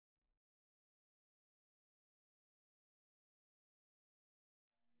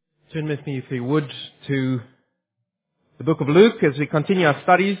Turn with me, if you would, to the book of Luke as we continue our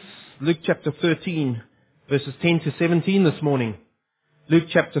studies. Luke chapter 13, verses 10 to 17 this morning. Luke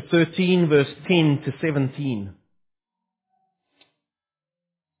chapter 13, verse 10 to 17.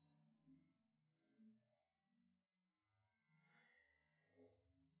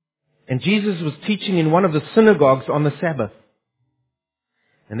 And Jesus was teaching in one of the synagogues on the Sabbath.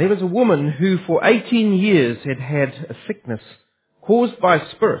 And there was a woman who for 18 years had had a sickness caused by a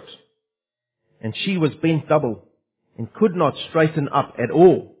spirit. And she was bent double and could not straighten up at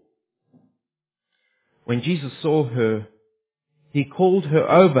all. When Jesus saw her, he called her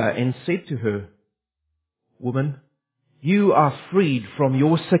over and said to her, "Woman, you are freed from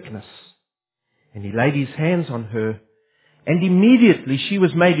your sickness." And he laid his hands on her, and immediately she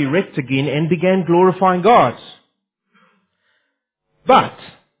was made erect again and began glorifying God. But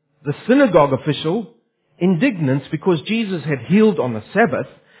the synagogue official, indignant because Jesus had healed on the Sabbath,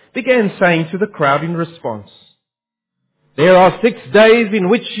 began saying to the crowd in response, There are 6 days in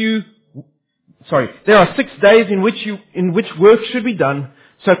which work should be done,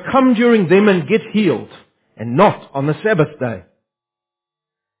 so come during them and get healed, and not on the Sabbath day."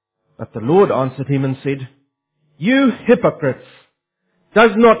 But the Lord answered him and said, "You hypocrites!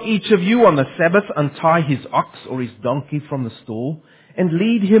 Does not each of you on the Sabbath untie his ox or his donkey from the stall and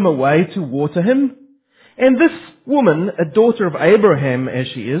lead him away to water him? And this woman, a daughter of Abraham as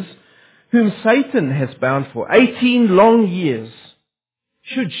she is, whom Satan has bound for 18 long years,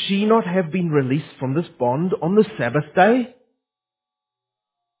 should she not have been released from this bond on the Sabbath day?"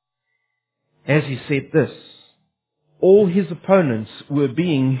 As he said this, all his opponents were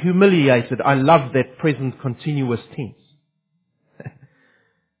being humiliated. I love that present continuous tense.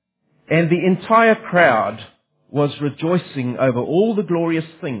 And the entire crowd was rejoicing over all the glorious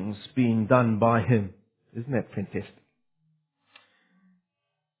things being done by him. Isn't that fantastic?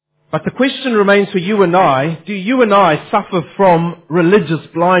 But the question remains for you and I, do you and I suffer from religious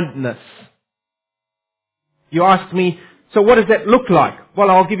blindness? You ask me, so what does that look like?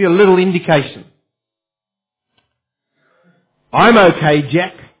 Well, I'll give you a little indication. I'm okay,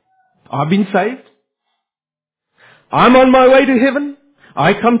 Jack. I've been saved. I'm on my way to heaven.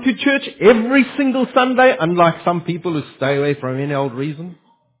 I come to church every single Sunday, unlike some people who stay away for any old reason.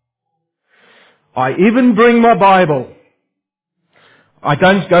 I even bring my Bible. I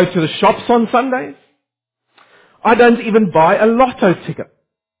don't go to the shops on Sundays. I don't even buy a lotto ticket.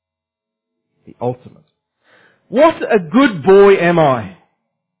 The ultimate. What a good boy am I.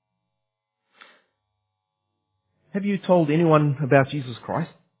 Have you told anyone about Jesus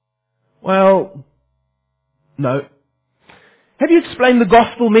Christ? Well, no. Have you explained the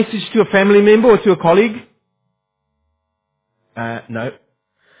gospel message to a family member or to a colleague? No.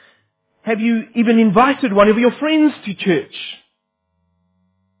 Have you even invited one of your friends to church?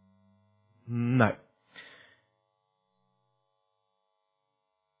 No.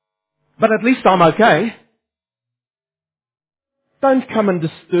 But at least I'm okay. Don't come and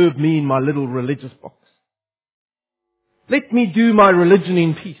disturb me in my little religious box. Let me do my religion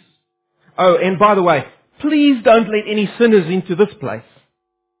in peace. Oh, and by the way, please don't let any sinners into this place.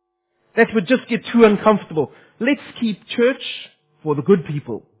 That would just get too uncomfortable. Let's keep church for the good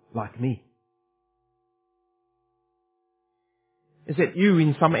people like me. Is that you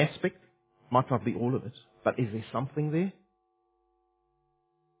in some aspect? Might not be all of it, but is there something there?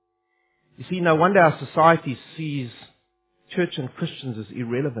 You see, no wonder our society sees church and Christians as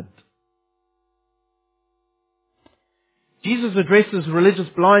irrelevant. Jesus addresses religious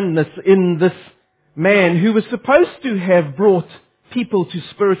blindness in this man who was supposed to have brought people to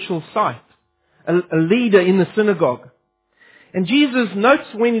spiritual sight, a leader in the synagogue. And Jesus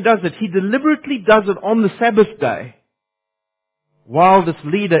notes when he does it, he deliberately does it on the Sabbath day, while this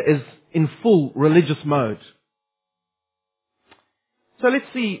leader is in full religious mode. So let's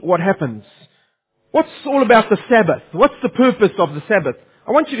see what happens. What's all about the Sabbath? What's the purpose of the Sabbath?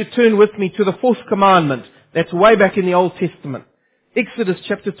 I want you to turn with me to the fourth commandment. That's way back in the Old Testament. Exodus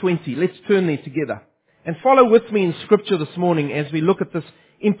chapter 20. Let's turn there together. And follow with me in Scripture this morning as we look at this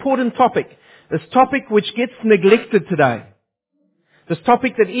important topic. This topic which gets neglected today. This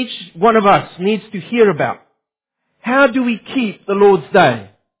topic that each one of us needs to hear about. How do we keep the Lord's Day?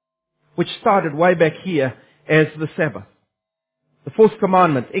 Which started way back here as the Sabbath. The fourth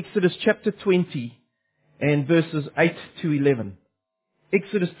commandment, Exodus chapter 20 and verses 8 to 11.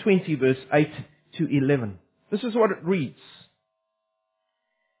 Exodus 20 verse 8 to 11. This is what it reads.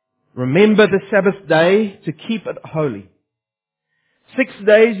 "Remember the Sabbath day to keep it holy. 6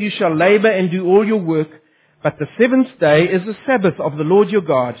 days you shall labor and do all your work, but the seventh day is the Sabbath of the Lord your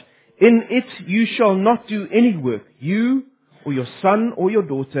God. In it you shall not do any work, you or your son or your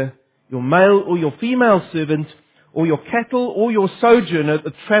daughter, your male or your female servant, or your cattle, or your sojourner,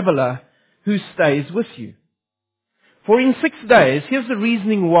 the traveller who stays with you. For in 6 days, here's the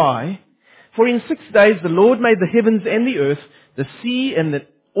reasoning why. For in 6 days the Lord made the heavens and the earth, the sea and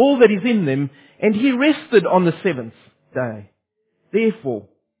all that is in them, and He rested on the 7th day. Therefore,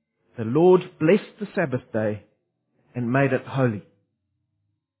 the Lord blessed the Sabbath day and made it holy.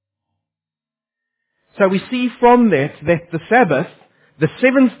 So we see from that the Sabbath, the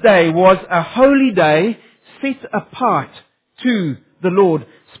 7th day, was a holy day set apart to the Lord.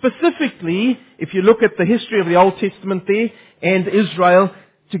 Specifically, if you look at the history of the Old Testament there and Israel,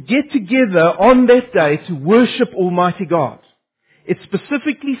 to get together on that day to worship Almighty God. It's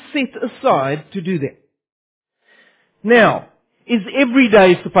specifically set aside to do that. Now, is every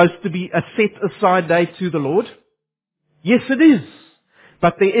day supposed to be a set aside day to the Lord? Yes, it is.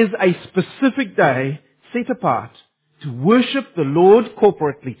 But there is a specific day set apart to worship the Lord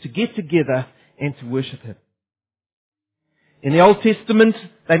corporately, to get together and to worship Him. In the Old Testament,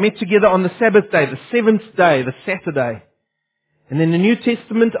 they met together on the Sabbath day, the 7th day, the Saturday. And in the New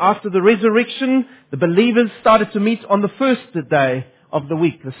Testament, after the resurrection, the believers started to meet on the first day of the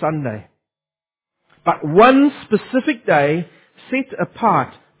week, the Sunday. But one specific day set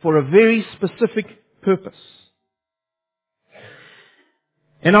apart for a very specific purpose.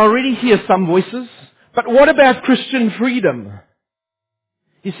 And I already hear some voices, but what about Christian freedom?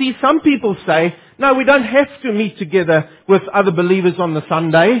 You see, some people say, no, we don't have to meet together with other believers on the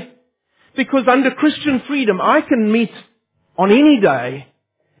Sunday, because under Christian freedom, I can meet on any day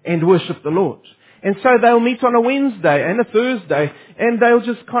and worship the Lord. And so they'll meet on a Wednesday and a Thursday, and they'll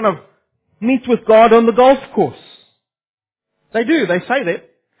just kind of meet with God on the golf course. They do, they say that.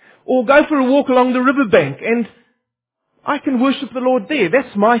 Or go for a walk along the riverbank, and I can worship the Lord there.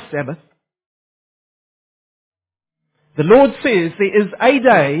 That's my Sabbath. The Lord says there is a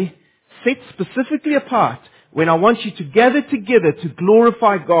day set specifically apart when I want you to gather together to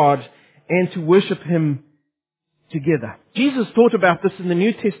glorify God and to worship Him together. Jesus taught about this in the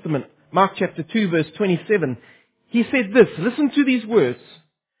New Testament, Mark chapter 2 verse 27. He said this, listen to these words.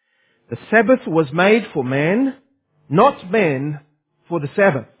 The Sabbath was made for man, not man for the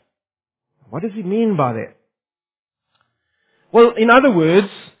Sabbath. What does he mean by that? Well, in other words,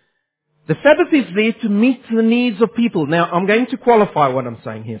 the Sabbath is there to meet the needs of people. Now, I'm going to qualify what I'm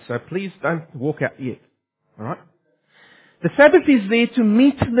saying here, so please don't walk out yet. Alright? The Sabbath is there to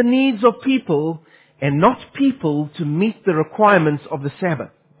meet the needs of people and not people to meet the requirements of the Sabbath.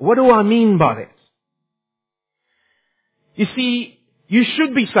 What do I mean by that? You see, you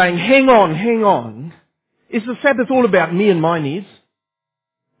should be saying, hang on. Is the Sabbath all about me and my needs?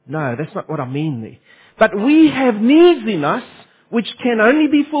 No, that's not what I mean there. But we have needs in us which can only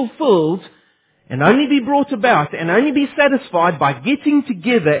be fulfilled and only be brought about and only be satisfied by getting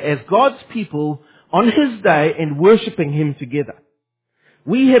together as God's people on His day and worshipping Him together.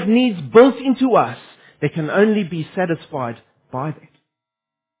 We have needs built into us that can only be satisfied by that.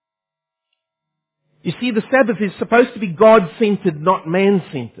 You see, the Sabbath is supposed to be God-centered, not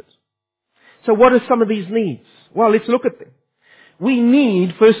man-centered. So what are some of these needs? Well, let's look at them. We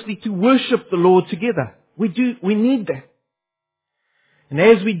need, firstly, to worship the Lord together. We need that. And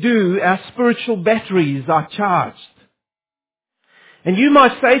as we do, our spiritual batteries are charged. And you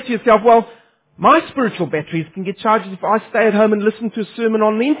might say to yourself, well, my spiritual batteries can get charged if I stay at home and listen to a sermon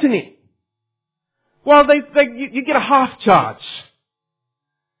on the internet. Well, you get a half charge.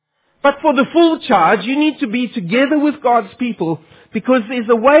 But for the full charge, you need to be together with God's people, because there's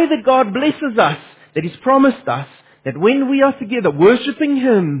a way that God blesses us, that He's promised us, that when we are together worshipping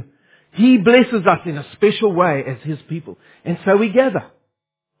Him, He blesses us in a special way as His people. And so we gather.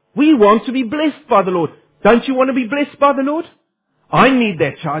 We want to be blessed by the Lord. Don't you want to be blessed by the Lord? I need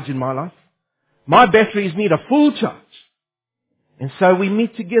that charge in my life. My batteries need a full charge. And so we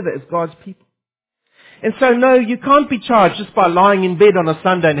meet together as God's people. And so no, you can't be charged just by lying in bed on a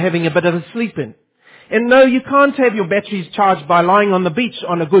Sunday and having a bit of a sleep in. And no, you can't have your batteries charged by lying on the beach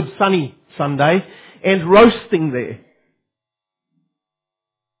on a good sunny Sunday and roasting there.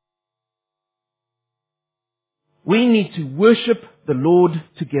 We need to worship the Lord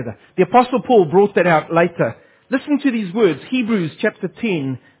together. The Apostle Paul brought that out later. Listen to these words, Hebrews chapter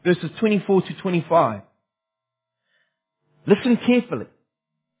 10, verses 24 to 25. Listen carefully.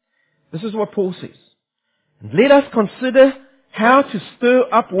 This is what Paul says. And let us consider how to stir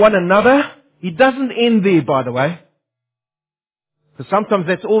up one another. He doesn't end there, by the way. Because sometimes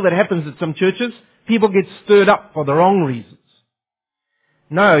that's all that happens at some churches. People get stirred up for the wrong reasons.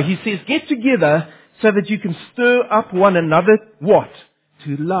 No, he says get together so that you can stir up one another, what?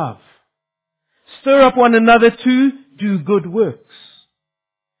 To love. Stir up one another to do good works.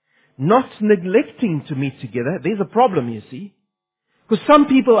 not neglecting to meet together. There's a problem, you see. Because some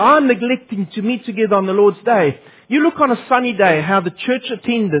people are neglecting to meet together on the Lord's Day. You look on a sunny day how the church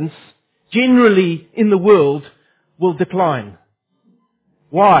attendance generally in the world will decline.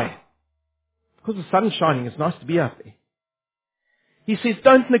 Why? Because the sun's shining. It's nice to be out there. He says,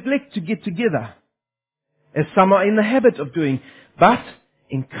 don't neglect to get together, as some are in the habit of doing, but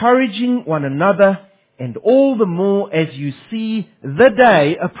encouraging one another, and all the more as you see the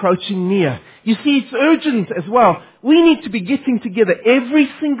day approaching near. You see, it's urgent as well. We need to be getting together every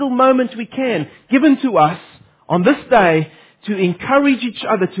single moment we can, given to us on this day, to encourage each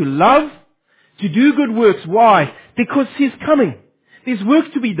other to love, to do good works. Why? Because He's coming. There's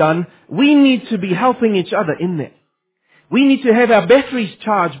work to be done. We need to be helping each other in that. We need to have our batteries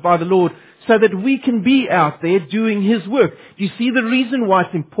charged by the Lord so that we can be out there doing His work. Do you see the reason why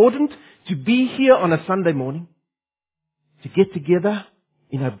it's important to be here on a Sunday morning? To get together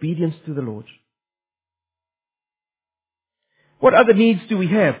in obedience to the Lord. What other needs do we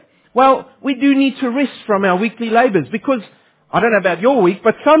have? Well, we do need to rest from our weekly labours because, I don't know about your week,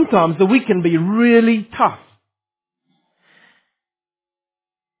 but sometimes the week can be really tough.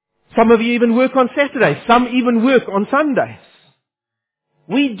 Some of you even work on Saturdays. Some even work on Sundays.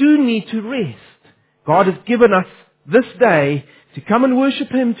 We do need to rest. God has given us this day to come and worship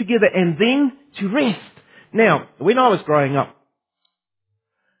Him together and then to rest. Now, when I was growing up,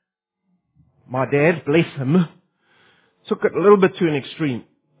 my dad, bless him, took it a little bit to an extreme.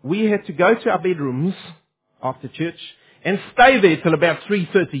 We had to go to our bedrooms after church and stay there till about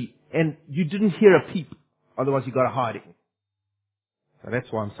 3:30, and you didn't hear a peep. Otherwise you got to hide it. So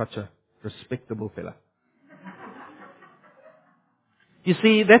that's why I'm such a respectable fella. You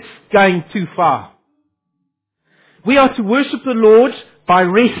see, that's going too far. We are to worship the Lord by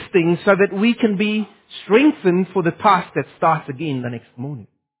resting so that we can be strengthened for the task that starts again the next morning.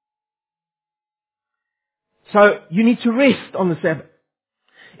 So you need to rest on the Sabbath.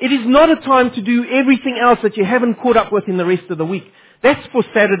 It is not a time to do everything else that you haven't caught up with in the rest of the week. That's for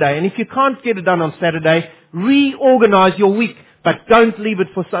Saturday. And if you can't get it done on Saturday, reorganize your week. But don't leave it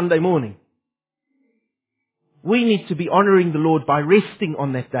for Sunday morning. We need to be honoring the Lord by resting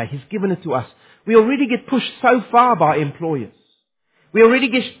on that day. He's given it to us. We already get pushed so far by employers. We already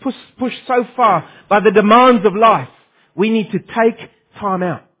get pushed so far by the demands of life. We need to take time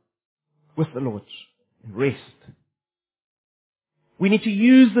out with the Lord and rest. We need to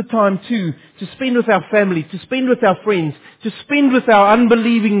use the time too to spend with our family, to spend with our friends, to spend with our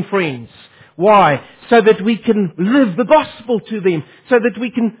unbelieving friends. Why? So that we can live the gospel to them. So that we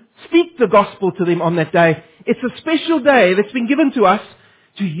can speak the gospel to them on that day. It's a special day that's been given to us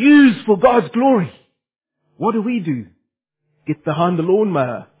to use for God's glory. What do? Get behind the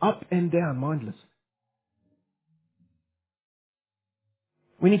lawnmower, up and down, mindless.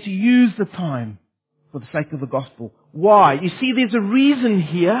 We need to use the time for the sake of the gospel. Why? You see, there's a reason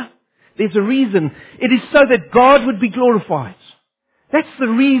here. There's a reason. It is so that God would be glorified. That's the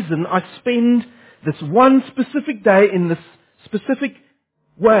reason I spend this one specific day in this specific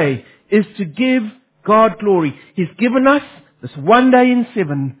way, is to give God glory. He's given us this one day in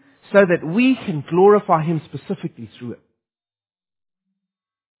 7 so that we can glorify Him specifically through it.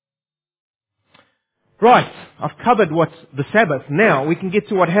 Right, I've covered what's the Sabbath. Now we can get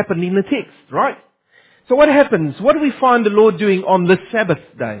to what happened in the text, right? So what happens? What do we find the Lord doing on this Sabbath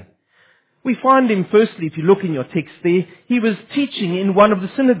day? We find Him, firstly, if you look in your text there, He was teaching in one of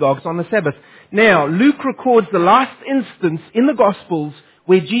the synagogues on the Sabbath. Now, Luke records the last instance in the Gospels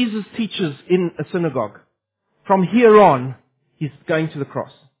where Jesus teaches in a synagogue. From here on, He's going to the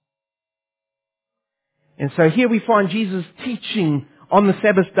cross. And so here we find Jesus teaching on the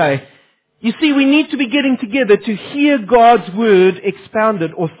Sabbath day. You see, we need to be getting together to hear God's Word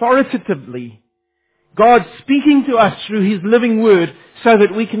expounded authoritatively. God speaking to us through His living Word so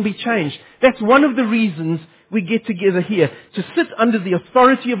that we can be changed. That's one of the reasons we get together here. To sit under the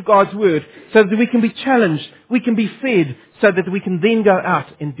authority of God's Word so that we can be challenged, we can be fed, so that we can then go out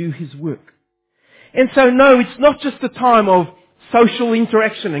and do His work. And so no, it's not just a time of social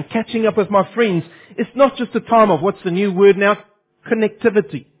interaction and catching up with my friends. It's not just a time of, what's the new word now?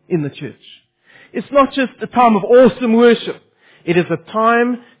 Connectivity in the church. It's not just a time of awesome worship. It is a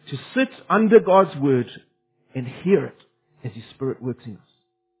time to sit under God's Word and hear it as His Spirit works in us.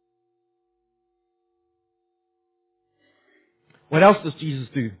 What else does Jesus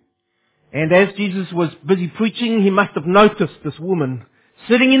do? And as Jesus was busy preaching, He must have noticed this woman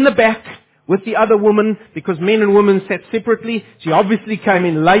sitting in the back with the other woman, because men and women sat separately. She obviously came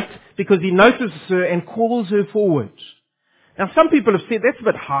in late because He notices her and calls her forward. Now some people have said that's a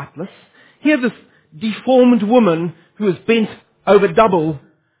bit heartless. Here this deformed woman who is bent over double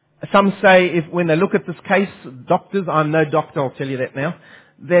Some say when they look at this case, doctors, I'm no doctor, I'll tell you that now,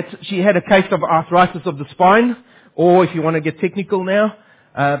 that she had a case of arthritis of the spine, or if you want to get technical now,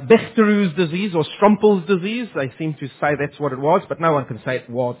 Bechtereau's disease or Strumpel's disease. They seem to say that's what it was, but no one can say it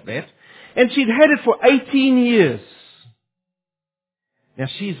was that. And she'd had it for 18 years. Now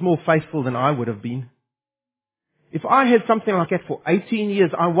she's more faithful than I would have been. If I had something like that for 18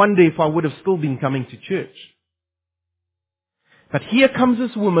 years, I wonder if I would have still been coming to church. But here comes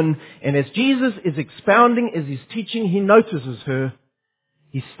this woman, and as Jesus is expounding, as he's teaching, he notices her.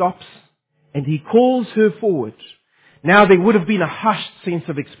 He stops, and he calls her forward. Now there would have been a hushed sense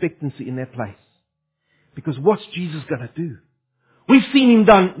of expectancy in that place. Because what's Jesus going to do? We've seen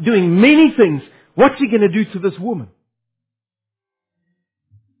him doing many things. What's he going to do to this woman?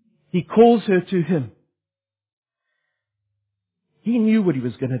 He calls her to him. He knew what he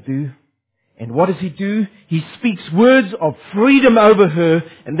was going to do. And what does he do? He speaks words of freedom over her,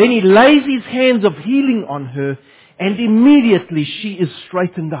 and then he lays his hands of healing on her, and immediately she is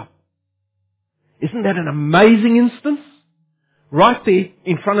straightened up. Isn't that an amazing instance? Right there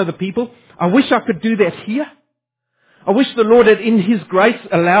in front of the people. I wish I could do that here. I wish the Lord had in His grace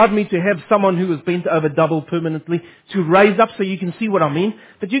allowed me to have someone who was bent over double permanently to raise up so you can see what I mean.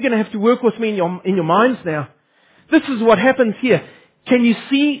 But you're going to have to work with me in your minds now. This is what happens here. Can you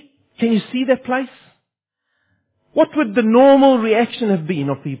see that place? What would the normal reaction have been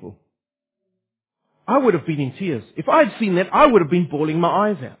of people? I would have been in tears. If I had seen that, I would have been bawling my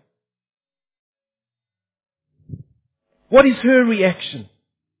eyes out. What is her reaction?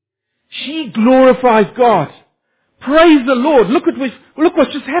 She glorifies God. Praise the Lord. Look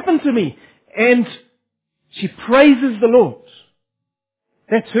what just happened to me. And she praises the Lord.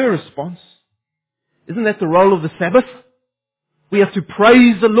 That's her response. Isn't that the role of the Sabbath? We have to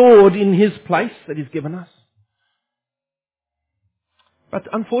praise the Lord in His place that He's given us. But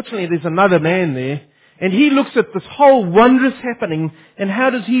unfortunately there's another man there, and he looks at this whole wondrous happening, and how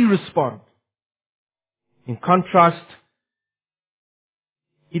does he respond? In contrast,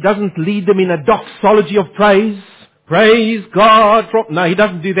 he doesn't lead them in a doxology of praise. Praise God. No, he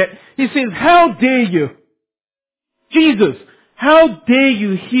doesn't do that. He says, how dare you? Jesus, how dare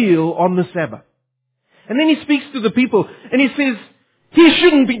you heal on the Sabbath? And then he speaks to the people, and he says, he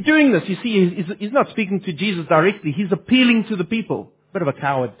shouldn't be doing this. You see, he's not speaking to Jesus directly. He's appealing to the people. Bit of a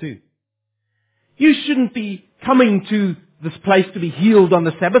coward too. You shouldn't be coming to this place to be healed on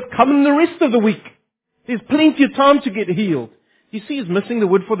the Sabbath. Come in the rest of the week. There's plenty of time to get healed. You see, he's missing the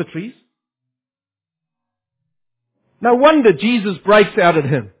wood for the trees. No wonder Jesus breaks out at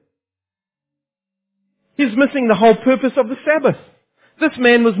him. He's missing the whole purpose of the Sabbath. This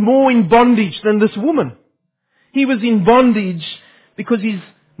man was more in bondage than this woman. He was in bondage because his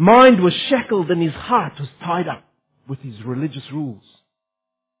mind was shackled and his heart was tied up with his religious rules.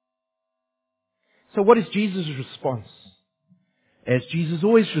 So what is Jesus' response? As Jesus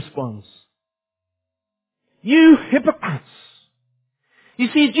always responds. You hypocrites! You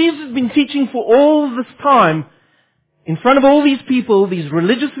see, Jesus has been teaching for all this time in front of all these people. These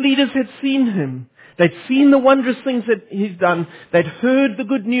religious leaders had seen him. They'd seen the wondrous things that he's done. They'd heard the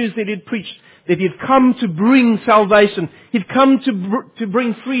good news that he'd preached, that he'd come to bring salvation. He'd come to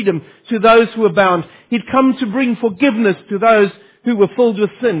bring freedom to those who were bound. He'd come to bring forgiveness to those who were filled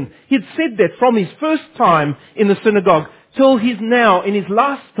with sin. He'd said that from his first time in the synagogue till he's now in his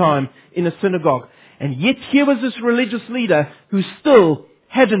last time in a synagogue. And yet here was this religious leader who still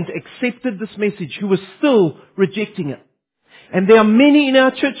hadn't accepted this message, who was still rejecting it. And there are many in our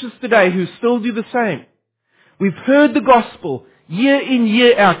churches today who still do the same. We've heard the gospel year in,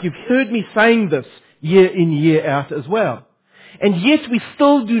 year out. You've heard me saying this year in, year out as well. And yet we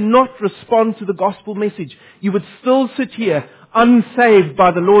still do not respond to the gospel message. You would still sit here unsaved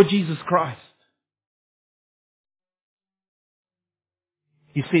by the Lord Jesus Christ.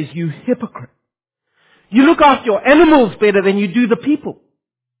 He says, you hypocrite. You look after your animals better than you do the people.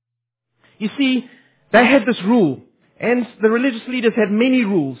 You see, they had this rule. And the religious leaders had many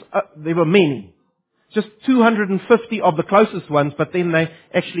rules. There were many. Just 250 of the closest ones, but then they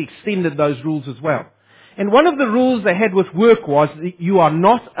actually extended those rules as well. And one of the rules they had with work was that you are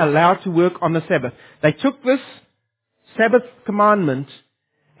not allowed to work on the Sabbath. They took this Sabbath commandment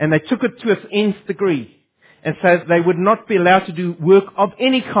and they took it to its nth degree. And so they would not be allowed to do work of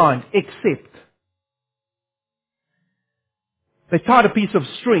any kind except they tied a piece of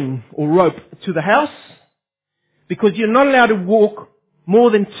string or rope to the house, because you're not allowed to walk more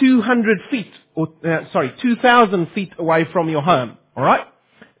than 200 feet, 2,000 feet away from your home. Alright?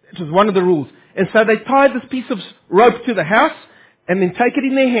 It was one of the rules. And so they tied this piece of rope to the house, and then take it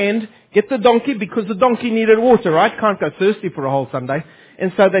in their hand, get the donkey, because the donkey needed water, right? Can't go thirsty for a whole Sunday.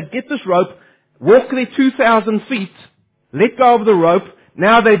 And so they'd get this rope, walk their 2,000 feet, let go of the rope,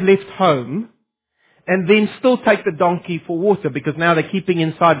 now they've left home, and then still take the donkey for water, because now they're keeping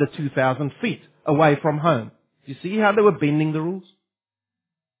inside the 2,000 feet away from home. You see how they were bending the rules?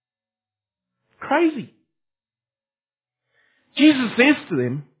 Crazy. Jesus says to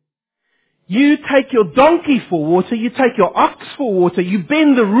them, you take your donkey for water, you take your ox for water, you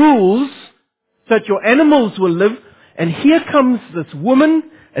bend the rules so that your animals will live, and here comes this woman,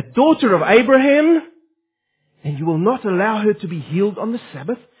 a daughter of Abraham, and you will not allow her to be healed on the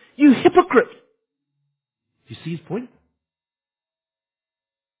Sabbath? You hypocrite! Do you see his point?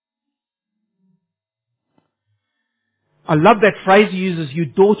 I love that phrase he uses, you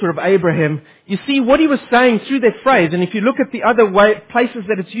daughter of Abraham. You see what he was saying through that phrase, and if you look at the other places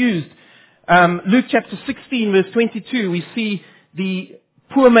that it's used, Luke chapter 16 verse 22, we see the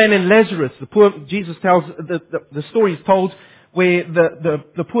poor man and Lazarus. Jesus tells, the story is told where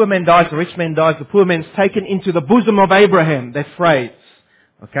the poor man dies, the rich man dies, the poor man's taken into the bosom of Abraham, that phrase.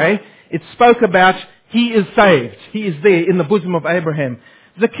 Okay? It spoke about he is saved. He is there in the bosom of Abraham.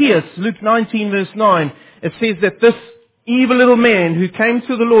 Zacchaeus, Luke 19 verse 9, it says that this evil little man who came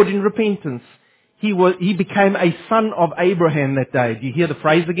to the Lord in repentance, he became a son of Abraham that day. Do you hear the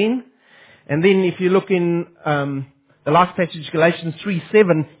phrase again? And then if you look in the last passage, Galatians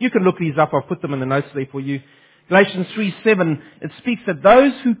 3:7, you can look these up, I'll put them in the notes there for you. Galatians 3:7, it speaks that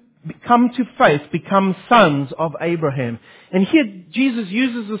those who come to faith become sons of Abraham. And here Jesus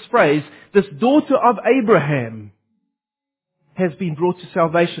uses this phrase, this daughter of Abraham has been brought to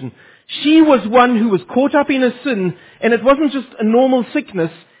salvation. She was one who was caught up in a sin, and it wasn't just a normal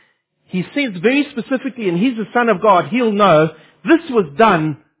sickness. He says very specifically, and he's the Son of God, he'll know, this was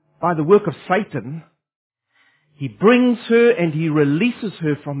done by the work of Satan. He brings her and he releases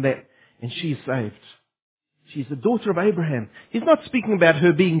her from that, and she is saved. She's the daughter of Abraham. He's not speaking about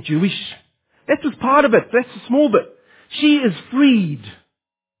her being Jewish. That's just part of it. That's a small bit. She is freed.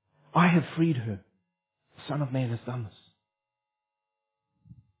 I have freed her. The Son of Man has done this.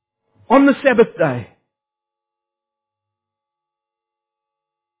 On the Sabbath day.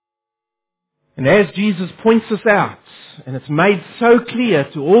 And as Jesus points this out, and it's made so clear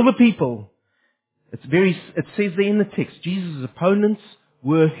to all the people, it says there in the text, Jesus' opponents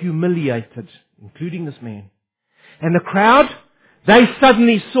were humiliated, including this man. And the crowd, they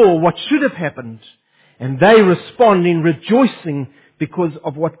suddenly saw what should have happened, and they respond in rejoicing because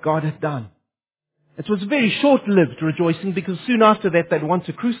of what God had done. It was very short-lived rejoicing, because soon after that they'd want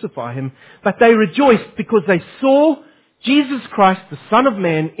to crucify him, but they rejoiced because they saw Jesus Christ, the Son of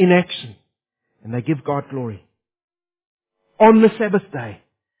Man, in action. And they give God glory. On the Sabbath day.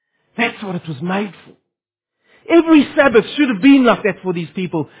 That's what it was made for. Every Sabbath should have been like that for these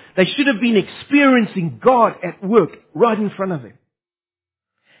people. They should have been experiencing God at work right in front of them.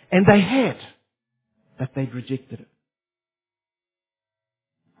 And they had, but they'd rejected it.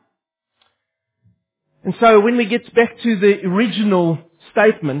 And so when we get back to the original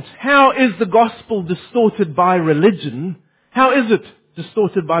statement, how is the gospel distorted by religion? How is it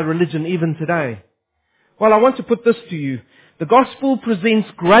distorted by religion even today? Well, I want to put this to you. The gospel presents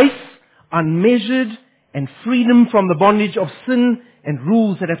grace, unmeasured, and freedom from the bondage of sin and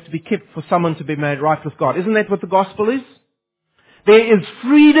rules that have to be kept for someone to be made right with God. Isn't that what the gospel is? There is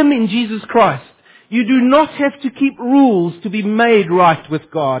freedom in Jesus Christ. You do not have to keep rules to be made right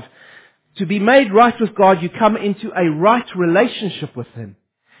with God. To be made right with God, you come into a right relationship with Him.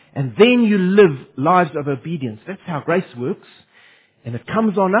 And then you live lives of obedience. That's how grace works. And it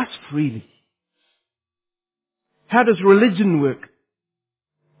comes on us freely. How does religion work?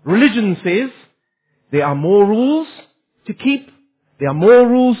 Religion says there are more rules to keep. There are more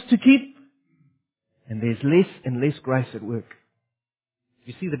rules to keep. And there's less and less grace at work.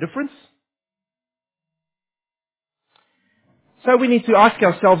 You see the difference? So we need to ask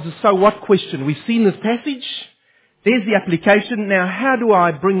ourselves the so what question. We've seen this passage. There's the application. Now how do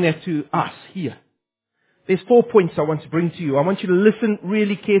I bring that to us here? There's 4 points I want to bring to you. I want you to listen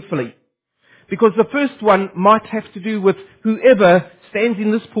really carefully. Because the first one might have to do with whoever stands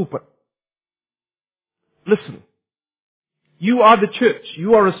in this pulpit. Listen. You are the church.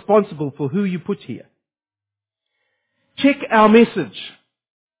 You are responsible for who you put here. Check our message.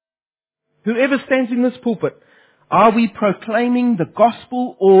 Whoever stands in this pulpit, are we proclaiming the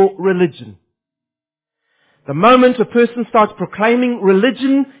gospel or religion? The moment a person starts proclaiming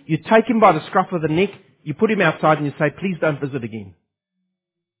religion, you take him by the scruff of the neck, you put him outside and you say, please don't visit again.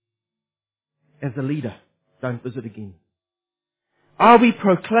 As a leader, don't visit again. Are we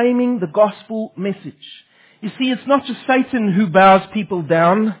proclaiming the gospel message? You see, it's not just Satan who bows people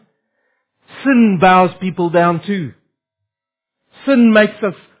down. Sin bows people down too. Sin makes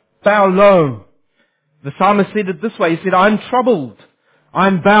us bow low. The psalmist said it this way. He said, I'm troubled.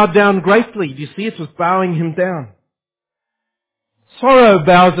 I'm bowed down greatly. Do you see? It was bowing him down. Sorrow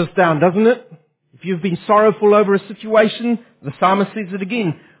bows us down, doesn't it? If you've been sorrowful over a situation, the psalmist says it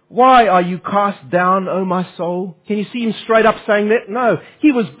again. Why are you cast down, O my soul? Can you see him straight up saying that? No.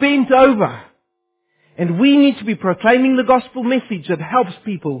 He was bent over. And we need to be proclaiming the gospel message that helps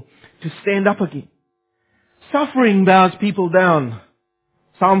people to stand up again. Suffering bows people down.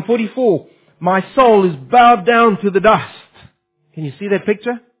 Psalm 44. My soul is bowed down to the dust. Can you see that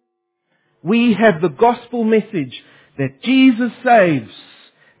picture? We have the gospel message that Jesus saves,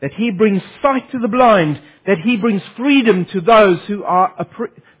 that He brings sight to the blind, that He brings freedom to those who are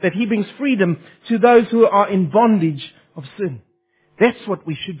in bondage of sin. That's what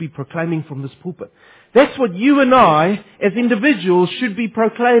we should be proclaiming from this pulpit. That's what you and I, as individuals, should be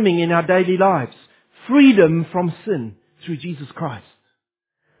proclaiming in our daily lives. Freedom from sin through Jesus Christ.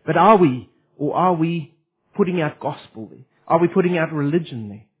 But are we putting out gospel there? Are we putting out religion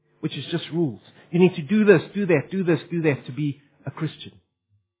there? Which is just rules. You need to do this, do that, do this, do that to be a Christian.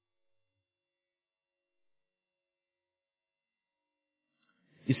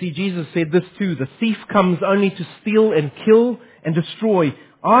 You see, Jesus said this too. The thief comes only to steal and kill and destroy.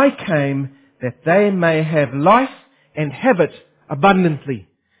 I came that they may have life and have it abundantly.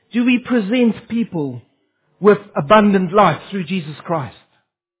 Do we present people with abundant life through Jesus Christ?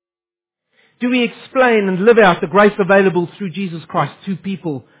 Do we explain and live out the grace available through Jesus Christ to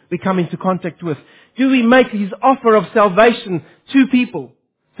people we come into contact with? Do we make His offer of salvation to people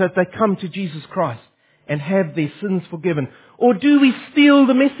so that they come to Jesus Christ and have their sins forgiven? Or do we steal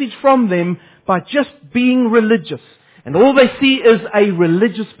the message from them by just being religious? And all they see is a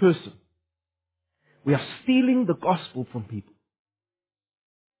religious person. We are stealing the gospel from people.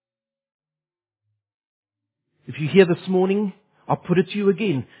 If you're here this morning, I'll put it to you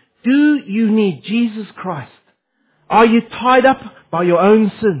again. Do you need Jesus Christ? Are you tied up by your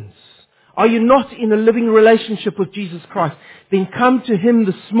own sins? Are you not in a living relationship with Jesus Christ? Then come to Him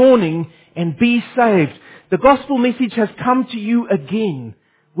this morning and be saved. The gospel message has come to you again.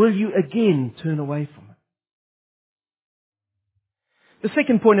 Will you again turn away from it? The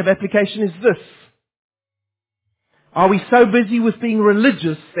second point of application is this. Are we so busy with being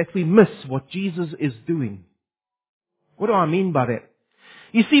religious that we miss what Jesus is doing? What do I mean by that?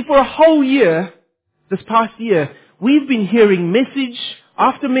 You see, for a whole year, this past year, we've been hearing message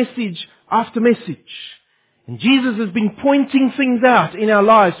after message after message. And Jesus has been pointing things out in our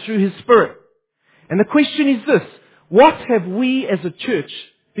lives through His Spirit. And the question is this: what have we as a church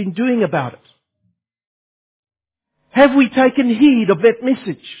been doing about it? Have we taken heed of that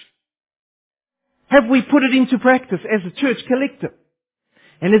message? Have we put it into practice as a church collective?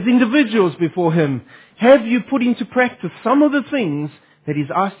 And as individuals before Him, have you put into practice some of the things that He's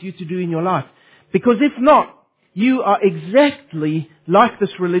asked you to do in your life? Because if not, you are exactly like this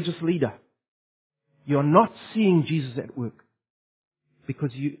religious leader. You're not seeing Jesus at work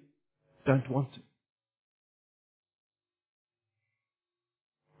because you don't want to.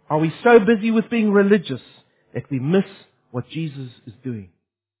 Are we so busy with being religious that we miss what Jesus is doing?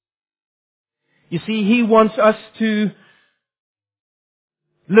 You see, He wants us to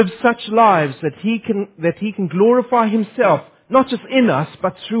live such lives that He can glorify Himself, not just in us,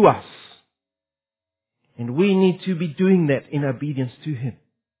 but through us. And we need to be doing that in obedience to Him.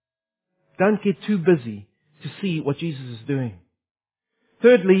 Don't get too busy to see what Jesus is doing.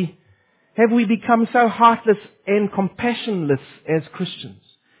 Thirdly, have we become so heartless and compassionless as Christians?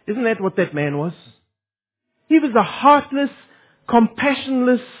 Isn't that what that man was? He was a heartless,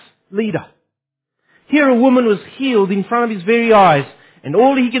 compassionless leader. Here a woman was healed in front of his very eyes, and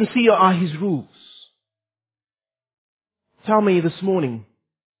all he can see are his rules. Tell me this morning,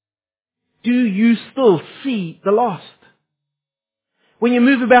 do you still see the lost? When you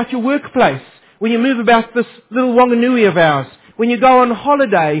move about your workplace, when you move about this little Wanganui of ours, when you go on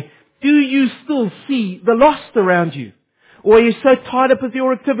holiday, do you still see the lost around you? Or are you so tied up with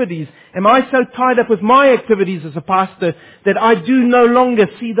your activities? Am I so tied up with my activities as a pastor that I do no longer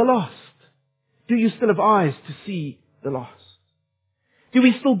see the lost? Do you still have eyes to see the lost? Do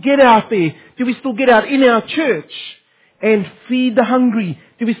we still get out there? Do we still get out in our church and feed the hungry?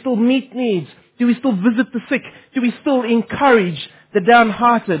 Do we still meet needs? Do we still visit the sick? Do we still encourage the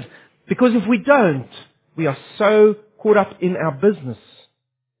downhearted? Because if we don't, we are so caught up in our business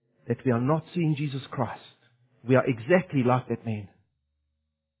that we are not seeing Jesus Christ. We are exactly like that man.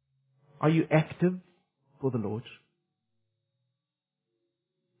 Are you active for the Lord?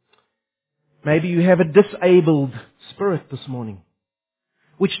 Maybe you have a disabled spirit this morning.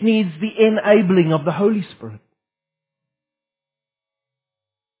 which needs the enabling of the Holy Spirit.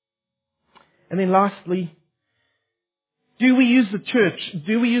 And then lastly, do we use the church,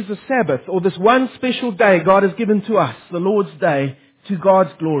 do we use the Sabbath, or this one special day God has given to us, the Lord's Day, to God's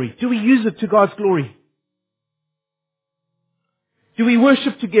glory? Do we use it to God's glory? Do we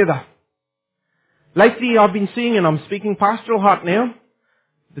worship together? Lately I've been seeing, and I'm speaking pastoral heart now,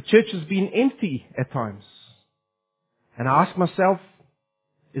 the church has been empty at times. And I ask myself,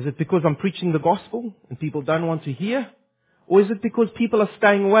 is it because I'm preaching the gospel and people don't want to hear? Or is it because people are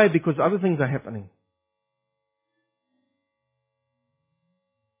staying away because other things are happening?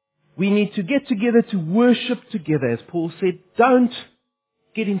 We need to get together to worship together, as Paul said. Don't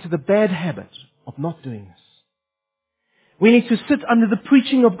get into the bad habit of not doing this. We need to sit under the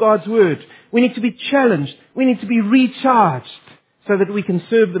preaching of God's Word. We need to be challenged. We need to be recharged so that we can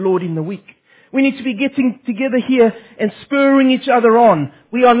serve the Lord in the week. We need to be getting together here and spurring each other on.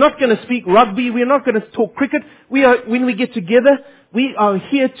 We are not going to speak rugby. We are not going to talk cricket. When we get together, we are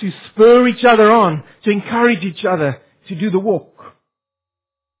here to spur each other on, to encourage each other to do the walk.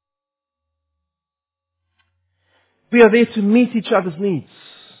 We are there to meet each other's needs.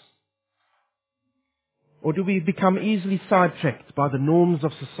 Or do we become easily sidetracked by the norms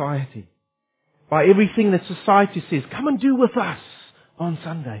of society? By everything that society says, come and do with us on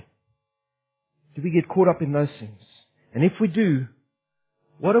Sunday. Do we get caught up in those things? And if we do,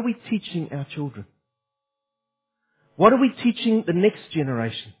 what are we teaching our children? What are we teaching the next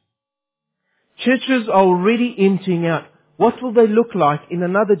generation? Churches are already emptying out. What will they look like in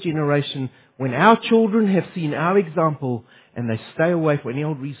another generation when our children have seen our example and they stay away for any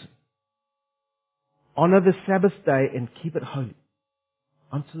old reason? Honor the Sabbath day and keep it holy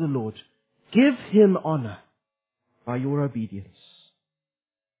unto the Lord. Give Him honor by your obedience.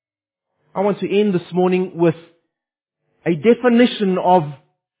 I want to end this morning with a definition of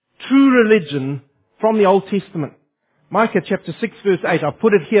true religion from the Old Testament. Micah chapter 6 verse 8. I'll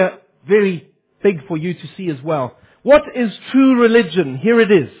put it here very big for you to see as well. What is true religion? Here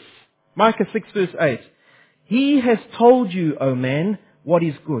it is. Micah 6 verse 8. He has told you, O man, what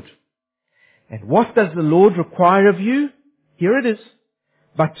is good. And what does the Lord require of you? Here it is.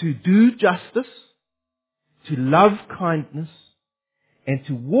 But to do justice, to love kindness, and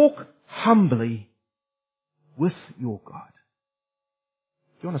to walk humbly with your God.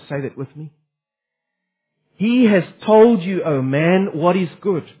 Do you want to say that with me? He has told you, O man, what is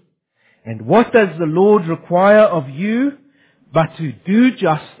good. And what does the Lord require of you? But to do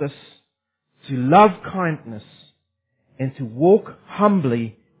justice, to love kindness, and to walk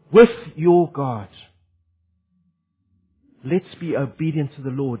humbly with your God. Let's be obedient to the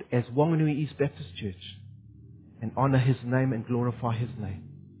Lord as Wanganui East Baptist Church and honor His name and glorify His name.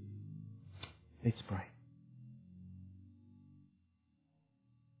 Let's pray.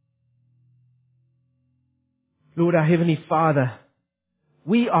 Lord, our Heavenly Father,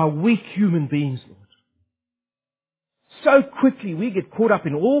 we are weak human beings, Lord. So quickly we get caught up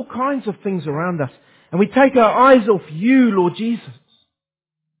in all kinds of things around us and we take our eyes off You, Lord Jesus.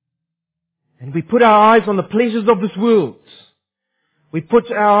 And we put our eyes on the pleasures of this world. We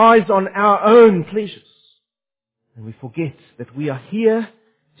put our eyes on our own pleasures. And we forget that we are here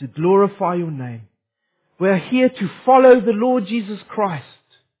to glorify Your name. We are here to follow the Lord Jesus Christ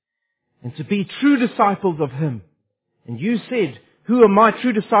and to be true disciples of Him. And You said, who are my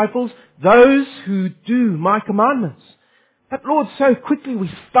true disciples? Those who do my commandments. But Lord, so quickly we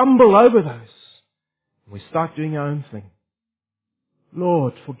stumble over those. And we start doing our own thing.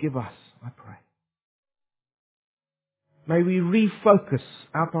 Lord, forgive us, I pray. May we refocus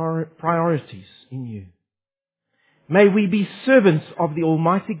our priorities in You. May we be servants of the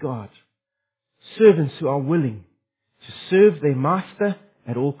Almighty God. Servants who are willing to serve their Master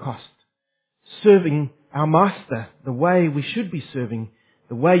at all cost. Serving our Master the way we should be serving,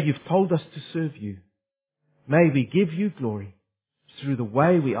 the way You've told us to serve You. May we give You glory through the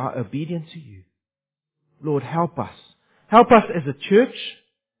way we are obedient to You. Lord, help us. Help us as a church,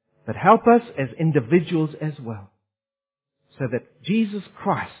 but help us as individuals as well. So that Jesus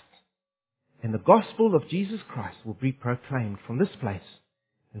Christ and the gospel of Jesus Christ will be proclaimed from this place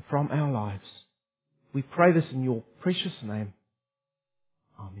and from our lives. We pray this in Your precious name.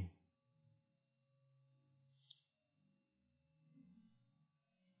 Amen.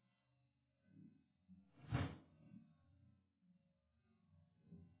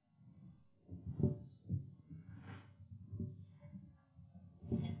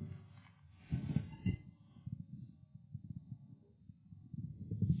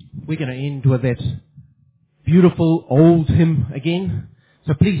 We're going to end with that beautiful old hymn again.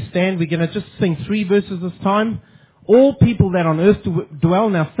 So please stand. We're going to just sing 3 verses this time. all people that on earth dwell.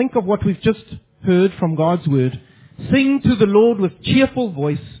 Now think of what we've just heard from God's word. Sing to the Lord with cheerful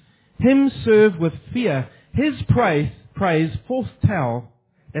voice. Him serve with fear. His praise foretell.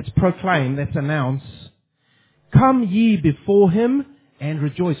 That's proclaim, that's announce. Come ye before Him and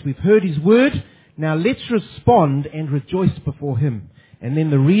rejoice. We've heard His word. Now let's respond and rejoice before Him. And then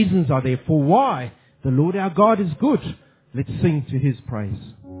the reasons are there for why the Lord our God is good. Let's sing to His praise.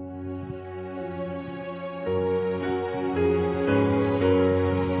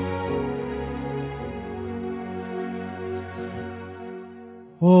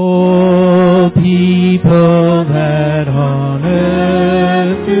 All people that on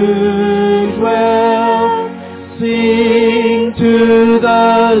earth do dwell, sing to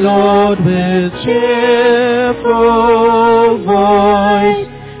the Lord with cheerful voice.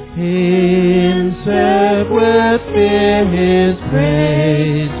 Him serve with fear, His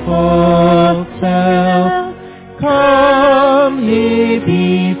praise foretell. Come ye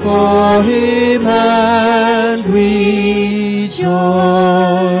before Him and rejoice.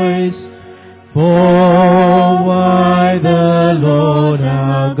 For why the Lord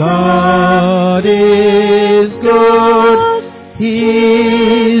our God is good,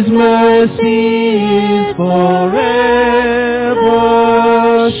 His mercy is forever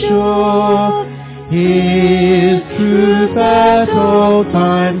sure. His truth at all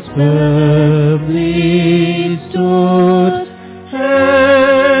times firmly stood,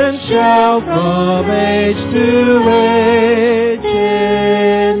 and shall from age to age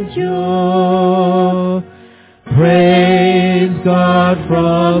endure. Praise God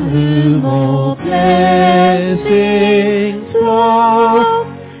from whom all blessings flow.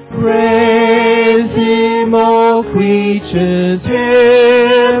 Praise Him, all creatures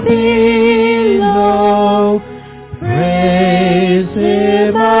here below. Praise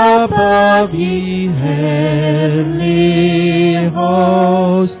Him above, ye heavenly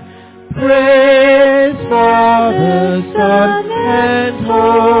hosts. Praise Father, Son, and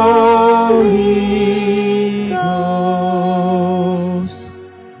Holy Ghost.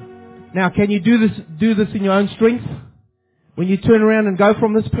 Now, can you do this in your own strength? When you turn around and go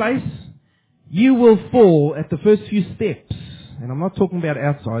from this place, you will fall at the first few steps. And I'm not talking about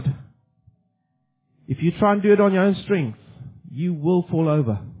outside. If you try and do it on your own strength, you will fall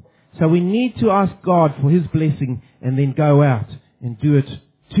over. So we need to ask God for His blessing and then go out and do it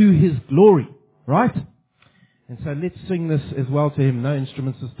to His glory. Right? And so let's sing this as well to Him. No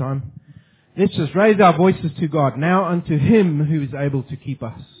instruments this time. Let's just raise our voices to God. Now unto Him who is able to keep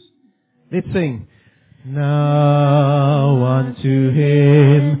us. Let's sing. Now unto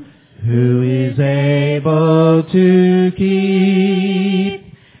Him who is able to keep